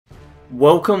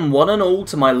Welcome one and all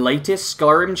to my latest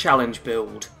Skyrim challenge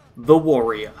build, the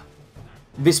Warrior.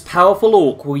 This powerful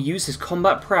orc will use his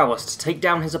combat prowess to take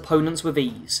down his opponents with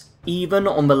ease, even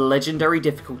on the legendary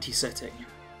difficulty setting.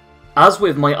 As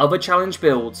with my other challenge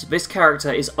builds, this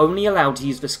character is only allowed to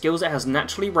use the skills it has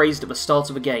naturally raised at the start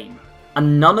of a game,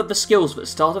 and none of the skills that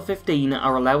start at 15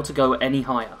 are allowed to go any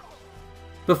higher.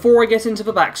 Before I get into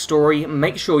the backstory,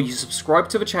 make sure you subscribe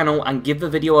to the channel and give the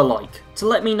video a like, to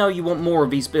let me know you want more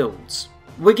of these builds.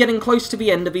 We're getting close to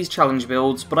the end of these challenge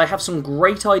builds, but I have some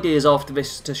great ideas after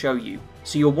this to show you,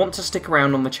 so you'll want to stick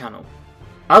around on the channel.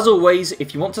 As always,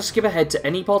 if you want to skip ahead to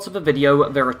any part of the video,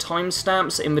 there are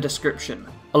timestamps in the description,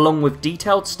 along with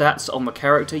detailed stats on the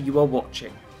character you are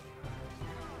watching.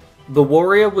 The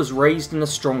warrior was raised in a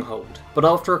stronghold, but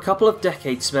after a couple of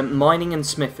decades spent mining and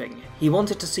smithing, he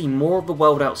wanted to see more of the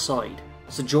world outside,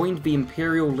 so joined the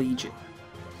Imperial Legion.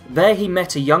 There he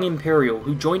met a young Imperial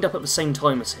who joined up at the same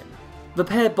time as him. The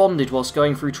pair bonded whilst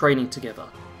going through training together,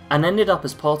 and ended up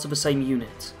as part of the same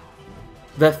unit.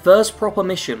 Their first proper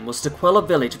mission was to quell a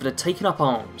village that had taken up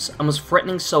arms and was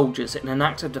threatening soldiers in an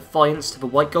act of defiance to the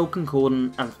White Gold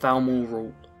Concordant and Thalmor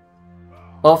rule.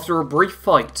 After a brief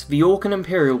fight, the Orc and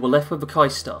Imperial were left with the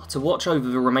Kaistar to watch over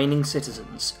the remaining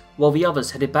citizens, while the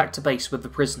others headed back to base with the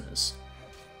prisoners.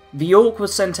 The Orc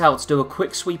was sent out to do a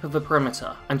quick sweep of the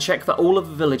perimeter and check that all of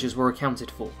the villagers were accounted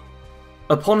for.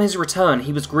 Upon his return,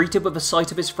 he was greeted with the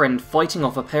sight of his friend fighting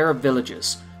off a pair of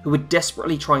villagers who were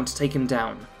desperately trying to take him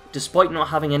down, despite not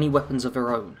having any weapons of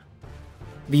their own.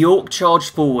 The Orc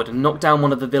charged forward and knocked down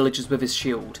one of the villagers with his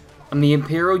shield, and the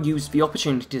Imperial used the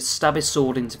opportunity to stab his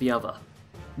sword into the other.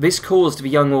 This caused the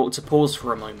young Orc to pause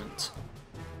for a moment.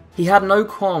 He had no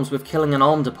qualms with killing an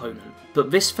armed opponent, but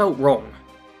this felt wrong.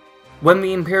 When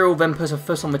the Imperial then put a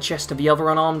foot on the chest of the other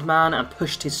unarmed man and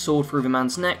pushed his sword through the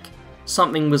man's neck,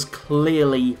 something was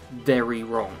clearly very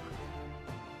wrong.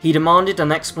 He demanded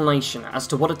an explanation as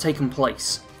to what had taken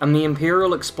place, and the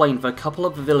Imperial explained that a couple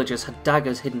of the villagers had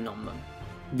daggers hidden on them.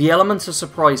 The element of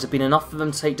surprise had been enough for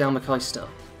them to take down the Kaistar,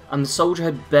 and the soldier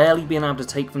had barely been able to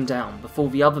take them down before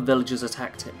the other villagers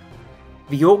attacked him.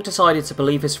 The Orc decided to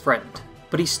believe his friend,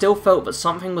 but he still felt that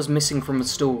something was missing from the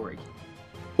story.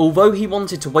 Although he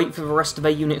wanted to wait for the rest of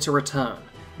their unit to return,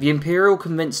 the Imperial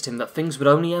convinced him that things would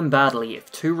only end badly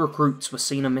if 2 recruits were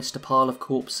seen amidst a pile of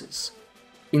corpses.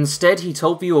 Instead, he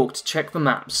told the Orc to check the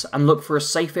maps and look for a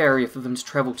safe area for them to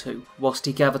travel to, whilst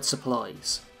he gathered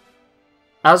supplies.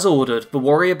 As ordered, the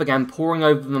warrior began poring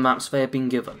over the maps they had been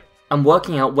given, and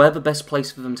working out where the best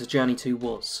place for them to journey to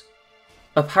was.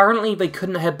 Apparently they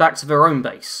couldn't head back to their own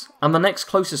base, and the next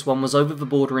closest one was over the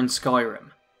border in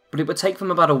Skyrim, but it would take them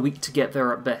about a week to get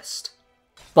there at best.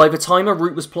 By the time a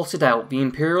route was plotted out, the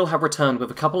Imperial had returned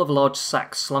with a couple of large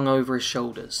sacks slung over his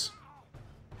shoulders.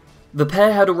 The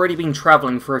pair had already been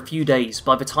travelling for a few days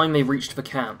by the time they reached the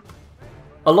camp.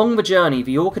 Along the journey,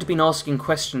 the Orc had been asking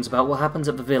questions about what happened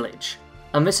at the village,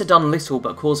 and this had done little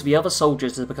but cause the other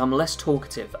soldiers to become less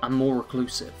talkative and more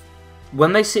reclusive.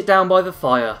 When they sit down by the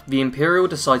fire, the Imperial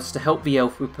decides to help the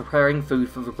elf with preparing food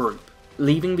for the group,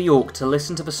 leaving the Orc to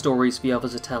listen to the stories the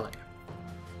others are telling.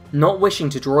 Not wishing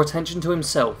to draw attention to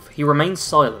himself, he remains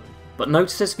silent, but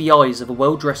notices the eyes of a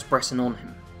well-dressed Breton on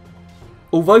him.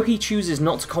 Although he chooses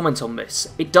not to comment on this,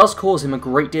 it does cause him a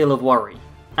great deal of worry,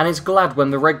 and is glad when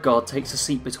the Red Guard takes a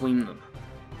seat between them.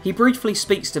 He briefly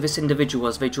speaks to this individual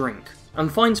as they drink, and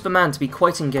finds the man to be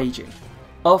quite engaging.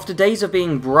 After days of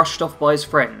being brushed off by his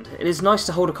friend, it is nice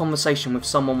to hold a conversation with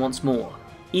someone once more,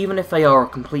 even if they are a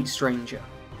complete stranger.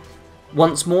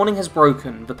 Once morning has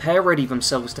broken, the pair ready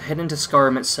themselves to head into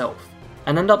Skyrim itself,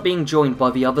 and end up being joined by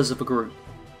the others of the group.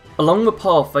 Along the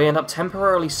path they end up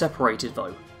temporarily separated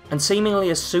though, and seemingly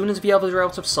as soon as the others are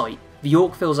out of sight, the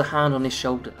Orc feels a hand on his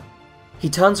shoulder. He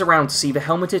turns around to see the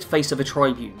helmeted face of a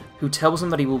tribune, who tells him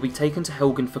that he will be taken to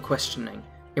Helgen for questioning,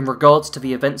 in regards to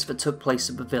the events that took place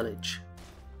at the village.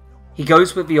 He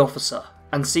goes with the officer,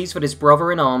 and sees that his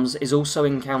brother-in-arms is also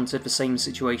encountered the same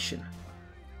situation.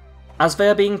 As they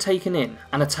are being taken in,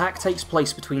 an attack takes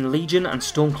place between Legion and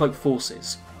Stormcloak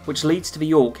forces, which leads to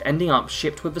the Orc ending up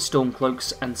shipped with the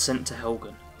Stormcloaks and sent to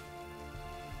Helgen.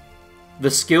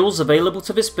 The skills available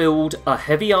to this build are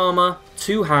Heavy Armour,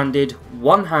 Two-Handed,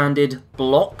 One-Handed,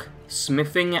 Block,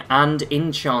 Smithing, and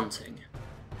Enchanting.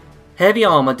 Heavy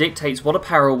Armour dictates what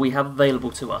apparel we have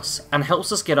available to us, and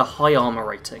helps us get a high armour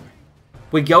rating.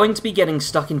 We're going to be getting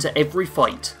stuck into every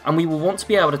fight, and we will want to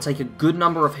be able to take a good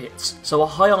number of hits, so a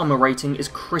high armour rating is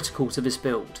critical to this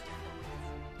build.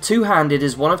 Two-Handed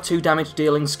is one of 2 damage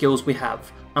dealing skills we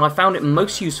have, and I found it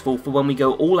most useful for when we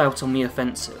go all out on the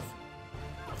offensive.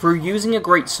 Through using a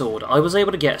greatsword, I was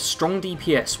able to get strong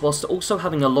DPS whilst also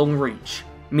having a long reach,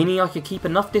 meaning I could keep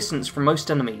enough distance from most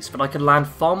enemies that I could land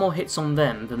far more hits on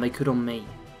them than they could on me.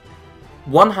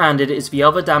 One-handed is the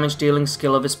other damage dealing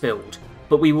skill of this build,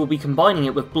 but we will be combining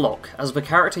it with block as the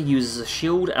character uses a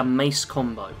shield and mace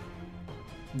combo.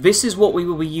 This is what we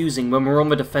will be using when we're on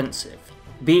the defensive,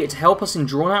 be it to help us in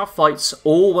drawn out fights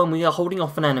or when we are holding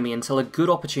off an enemy until a good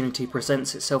opportunity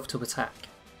presents itself to attack.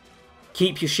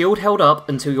 Keep your shield held up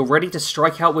until you're ready to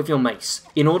strike out with your mace,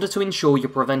 in order to ensure you're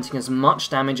preventing as much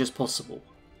damage as possible.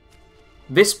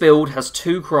 This build has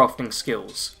two crafting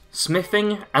skills,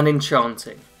 smithing and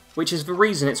enchanting, which is the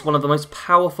reason it's one of the most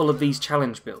powerful of these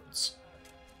challenge builds.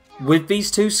 With these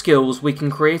two skills we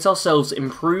can create ourselves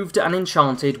improved and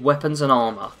enchanted weapons and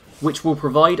armour, which will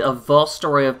provide a vast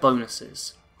array of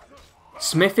bonuses.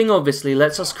 Smithing obviously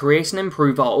lets us create and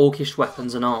improve our orcish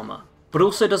weapons and armour, but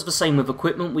also does the same with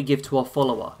equipment we give to our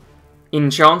follower.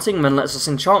 Enchanting then lets us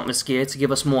enchant this gear to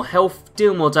give us more health,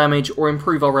 deal more damage, or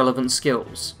improve our relevant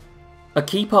skills. A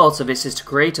key part of this is to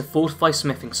create a fortified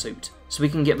smithing suit, so we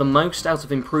can get the most out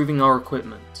of improving our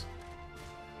equipment.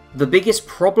 The biggest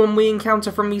problem we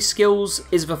encounter from these skills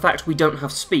is the fact we don't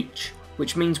have speech,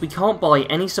 which means we can't buy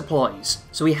any supplies,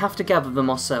 so we have to gather them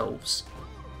ourselves.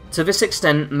 To this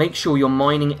extent, make sure you're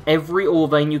mining every ore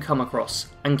vein you come across,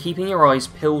 and keeping your eyes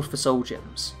peeled for soul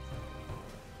gems.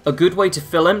 A good way to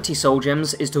fill empty soul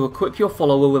gems is to equip your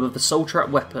follower with a soul trap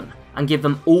weapon, and give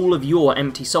them all of your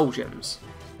empty soul gems.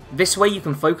 This way you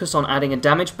can focus on adding a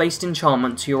damage-based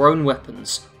enchantment to your own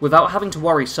weapons, without having to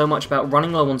worry so much about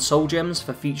running low on soul gems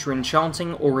for future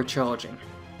enchanting or recharging.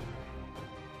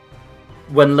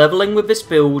 When leveling with this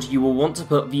build, you will want to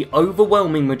put the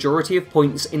overwhelming majority of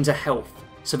points into health,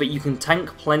 so that you can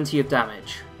tank plenty of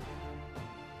damage.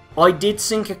 I did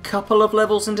sink a couple of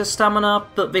levels into stamina,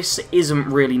 but this isn't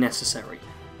really necessary.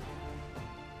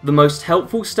 The most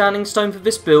helpful standing stone for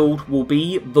this build will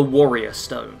be the Warrior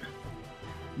Stone.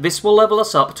 This will level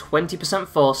us up 20%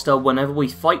 faster whenever we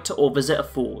fight or visit a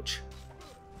forge.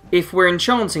 If we're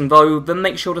enchanting though, then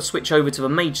make sure to switch over to the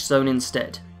Mage Stone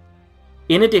instead.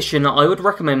 In addition, I would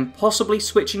recommend possibly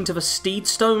switching to the Steed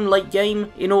Stone late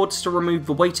game in order to remove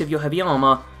the weight of your heavy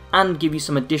armour and give you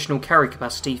some additional carry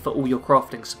capacity for all your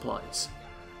crafting supplies.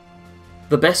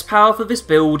 The best power for this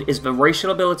build is the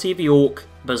racial ability of the Orc,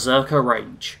 Berserker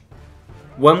Rage.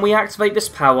 When we activate this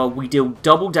power, we deal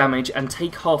double damage and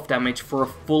take half damage for a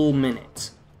full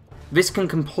minute. This can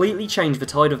completely change the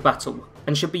tide of battle,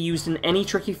 and should be used in any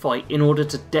tricky fight in order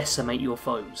to decimate your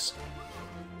foes.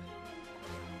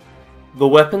 The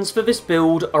weapons for this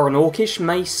build are an Orcish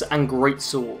mace and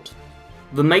greatsword.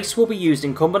 The mace will be used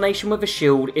in combination with a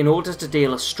shield in order to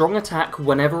deal a strong attack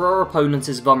whenever our opponent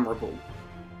is vulnerable.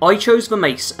 I chose the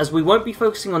mace as we won't be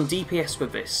focusing on DPS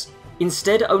with this,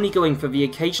 instead only going for the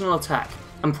occasional attack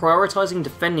and prioritising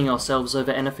defending ourselves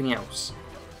over anything else.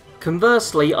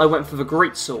 Conversely, I went for the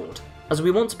greatsword, as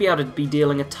we want to be able to be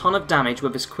dealing a ton of damage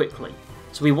with this quickly,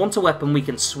 so we want a weapon we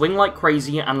can swing like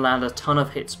crazy and land a ton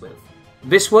of hits with.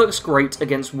 This works great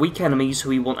against weak enemies who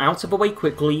we want out of the way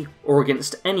quickly, or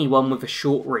against anyone with a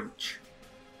short reach.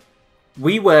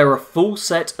 We wear a full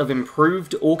set of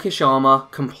improved Orcish armour,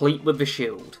 complete with the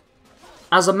shield.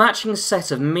 As a matching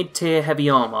set of mid-tier heavy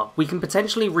armour, we can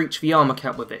potentially reach the armour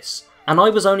cap with this, and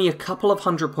I was only a couple of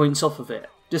 100 points off of it,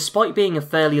 despite being a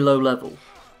fairly low level.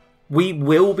 We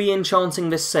will be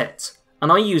enchanting this set,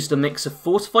 and I used a mix of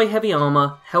fortify heavy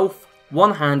armour, health,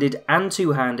 one-handed and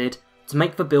two-handed, to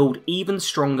make the build even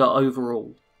stronger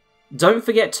overall. Don't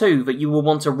forget too that you will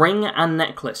want a ring and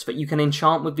necklace that you can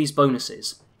enchant with these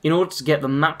bonuses, in order to get the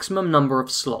maximum number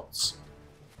of slots.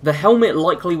 The helmet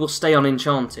likely will stay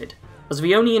unenchanted, as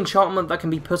the only enchantment that can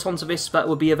be put onto this that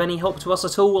would be of any help to us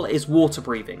at all is water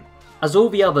breathing, as all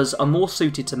the others are more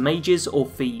suited to mages or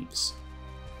thieves.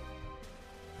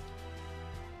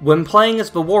 When playing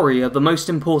as the warrior, the most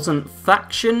important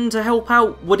faction to help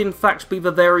out would in fact be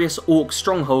the various orc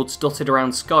strongholds dotted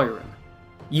around Skyrim.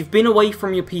 You've been away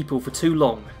from your people for too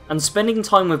long, and spending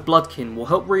time with Bloodkin will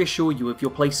help reassure you of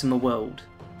your place in the world.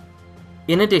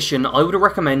 In addition, I would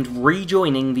recommend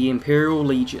rejoining the Imperial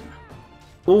Legion.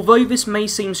 Although this may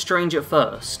seem strange at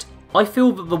first, I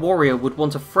feel that the warrior would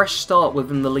want a fresh start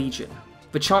within the Legion,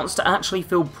 the chance to actually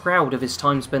feel proud of his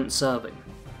time spent serving.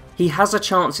 He has a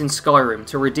chance in Skyrim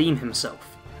to redeem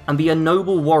himself, and be a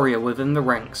noble warrior within the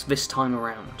ranks this time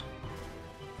around.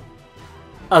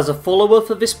 As a follower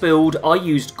for this build, I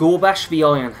used Gorbash the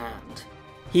Iron Hand.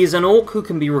 He is an orc who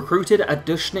can be recruited at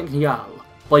Dushnik Yal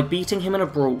by beating him in a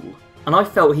brawl, and I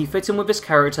felt he fit in with this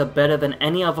character better than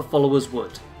any other followers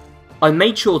would. I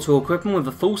made sure to equip him with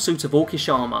a full suit of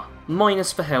Orcish armour,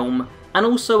 minus the helm, and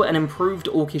also an improved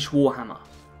Orcish warhammer.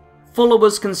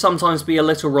 Followers can sometimes be a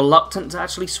little reluctant to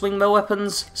actually swing their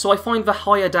weapons, so I find the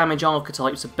higher damage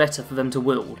archetypes are better for them to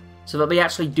wield, so that they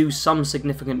actually do some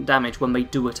significant damage when they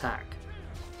do attack.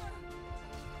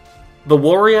 The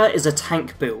Warrior is a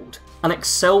tank build, and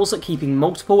excels at keeping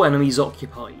multiple enemies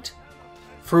occupied.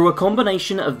 Through a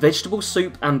combination of vegetable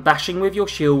soup and bashing with your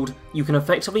shield, you can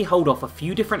effectively hold off a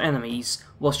few different enemies,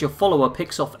 whilst your follower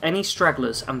picks off any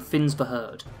stragglers and thins the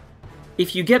herd.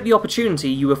 If you get the opportunity,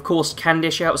 you of course can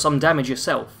dish out some damage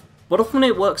yourself, but often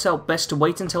it works out best to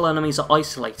wait until enemies are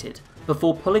isolated,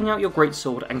 before pulling out your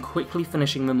greatsword and quickly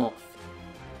finishing them off.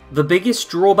 The biggest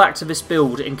drawback to this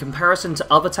build in comparison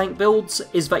to other tank builds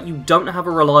is that you don't have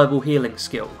a reliable healing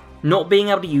skill, not being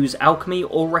able to use Alchemy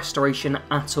or Restoration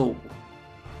at all.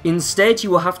 Instead,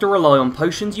 you will have to rely on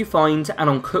potions you find and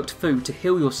on cooked food to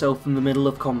heal yourself in the middle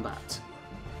of combat.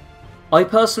 I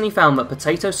personally found that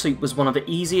potato soup was one of the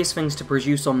easiest things to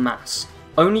produce en masse,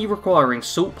 only requiring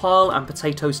salt pile and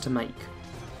potatoes to make.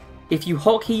 If you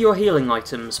hotkey your healing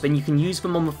items, then you can use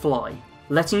them on the fly,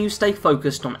 letting you stay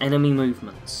focused on enemy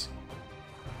movements.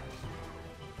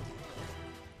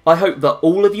 I hope that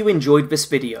all of you enjoyed this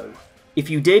video. If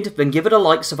you did, then give it a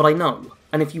like so that I know,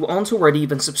 and if you aren't already,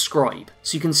 then subscribe,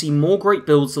 so you can see more great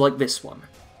builds like this one.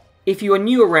 If you are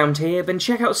new around here, then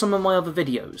check out some of my other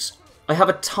videos. I have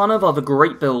a ton of other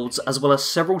great builds, as well as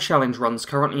several challenge runs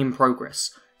currently in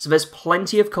progress, so there's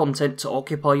plenty of content to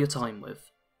occupy your time with.